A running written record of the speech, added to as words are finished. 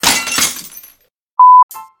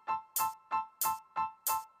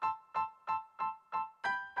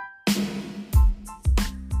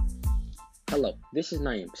Hello, this is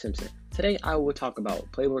Naeem Simpson. Today I will talk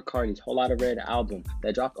about Playboi Carti's Whole Lotta Red album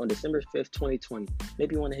that dropped on December 5th, 2020.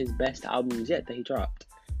 Maybe one of his best albums yet that he dropped.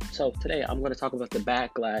 So today I'm going to talk about the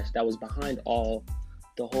backlash that was behind the whole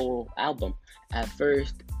album. At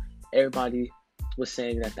first, everybody was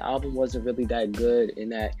saying that the album wasn't really that good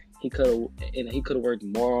and that he could have worked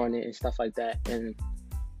more on it and stuff like that. And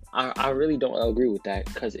I really don't agree with that,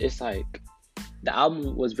 because it's like the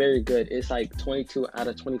album was very good. It's like 22 out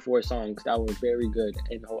of 24 songs that were very good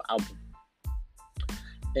in the whole album.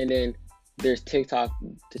 And then there's TikTok,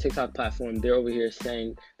 the TikTok platform. They're over here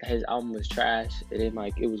saying that his album was trash and then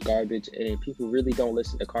like it was garbage. And then people really don't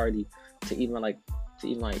listen to Carti to even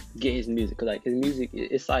get his music, because like his music,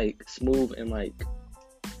 it's like smooth and like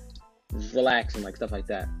relaxing, like stuff like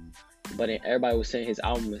that. But then everybody was saying his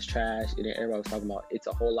album was trash, and then everybody was talking about it's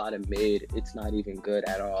a whole lot of mid. It's not even good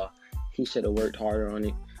at all. He should have worked harder on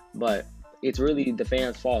it. But it's really the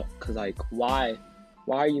fans' fault, because like why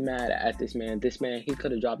are you mad at this man? This man, he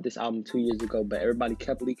could have dropped this album 2 years ago, but everybody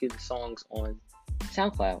kept leaking songs on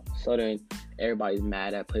SoundCloud. So then everybody's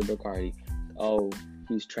mad at Playboi Carti. Oh,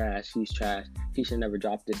 he's trash. He should never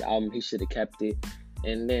drop this album. He should have kept it.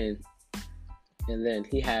 And then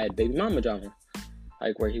he had Baby Mama drama,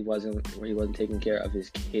 like where he wasn't taking care of his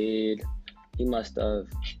kid. He must have.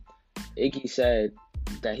 Iggy said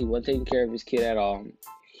that he wasn't taking care of his kid at all.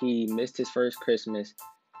 He missed his first Christmas.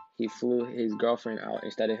 He flew his girlfriend out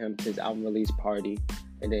instead of his album release party,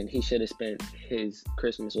 and then he should have spent his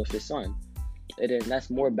Christmas with his son. And then that's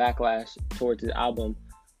more backlash towards his album,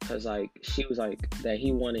 because like she was like that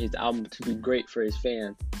he wanted his album to be great for his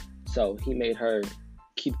fans, so he made her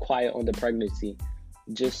keep quiet on the pregnancy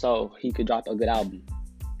just so he could drop a good album.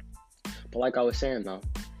 But like I was saying though,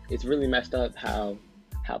 it's really messed up how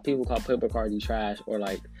people call Playboi Carti trash, or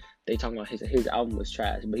like they talking about his album was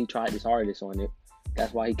trash, but he tried his hardest on it.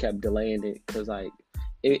 That's why he kept delaying it, because like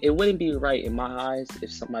it wouldn't be right in my eyes if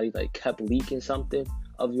somebody like kept leaking something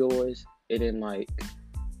of yours and then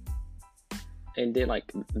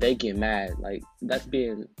they get mad. Like that's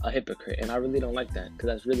being a hypocrite, and I really don't like that, because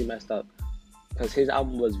that's really messed up. Because his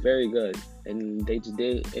album was very good, and they just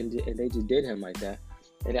did him like that.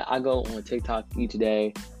 And then I go on TikTok each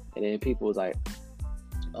day, and then people was like,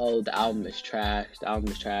 oh, the album is trash. And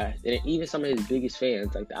then even some of his biggest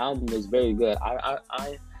fans, like the album was very good.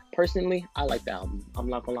 I personally, I like the album. I'm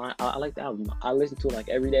not gonna lie, I like the album. I listen to it like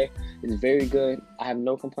every day. It's very good. I have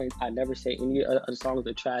no complaints. I never say any of the songs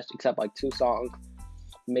are trash except like 2 songs,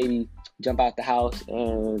 maybe Jump Out the House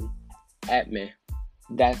and At Me.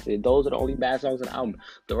 That's it. Those are the only bad songs on the album.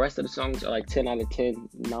 The rest of the songs are like 10 out of 10,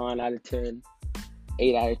 9 out of 10,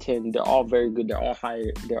 8 out of 10. They're all very good. They're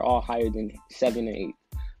all higher than 7 and 8.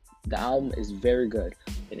 The album is very good,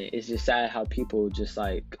 and it's just sad how people just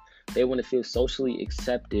like they want to feel socially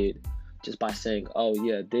accepted just by saying, oh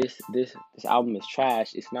yeah, this album is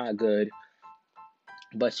trash, it's not good.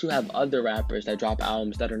 But you have other rappers that drop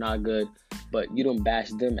albums that are not good, but you don't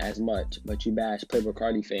bash them as much, but you bash Playboi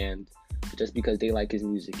Carti fans just because they like his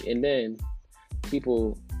music. And then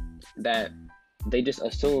people that they just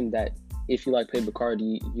assume that if you like Playboi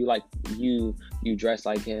Carti, you dress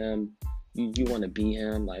like him, you want to be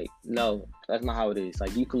him. Like, no, that's not how it is.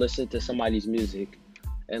 Like, you can listen to somebody's music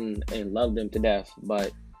and love them to death,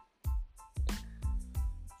 but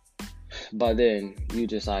then you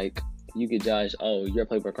just like, you get judged, oh, you're a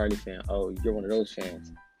Playboi Carti fan, oh, you're one of those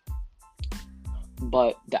fans.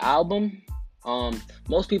 But the album,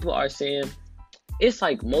 most people are saying that it's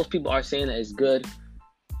good.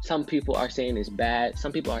 Some people are saying it's bad.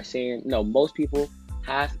 Some people are saying, no, most people,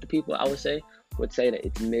 half the people I would say that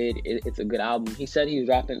it's mid. It's a good album. He said he was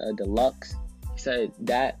dropping a deluxe. He said,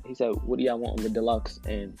 what do y'all want on the deluxe?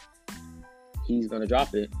 And he's gonna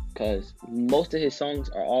drop it, because most of his songs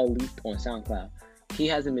are all leaked on SoundCloud. He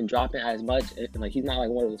hasn't been dropping as much, and like he's not like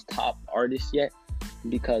one of those top artists yet,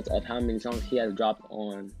 because of how many songs he has dropped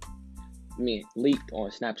leaked on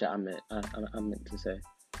Snapchat. I meant to say,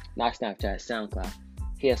 not Snapchat, SoundCloud.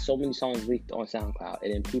 He has so many songs leaked on SoundCloud,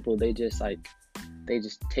 and then people, they just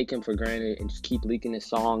take him for granted and just keep leaking his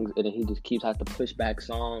songs, and then he just keeps having to push back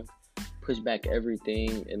songs, push back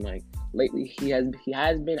everything. And like lately, he has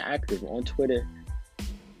been active on Twitter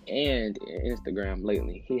and Instagram.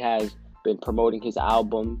 Lately, he has been promoting his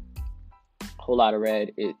album, Whole Lotta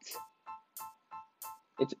Red. It's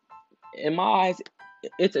in my eyes,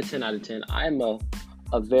 it's a 10 out of 10. I am a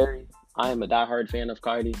diehard fan of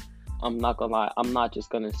Carti. I'm not gonna lie. I'm not just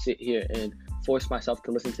gonna sit here and force myself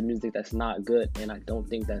to listen to music that's not good, and I don't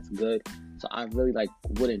think that's good. So I really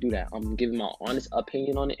wouldn't do that. I'm giving my honest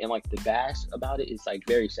opinion on it, and like the bash about it is like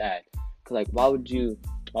very sad. Cause like why would you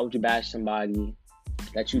bash somebody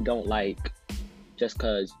that you don't like just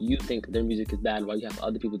because you think their music is bad while you have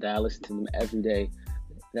other people that listen to them every day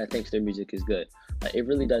that thinks their music is good. Like, it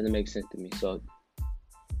really doesn't make sense to me. So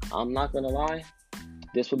I'm not gonna lie,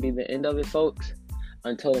 this will be the end of it, folks.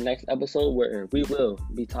 Until the next episode, where we will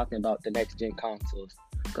be talking about the next gen consoles.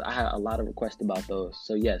 Because I had a lot of requests about those.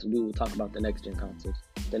 So yes, we will talk about the next gen consoles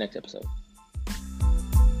the next episode.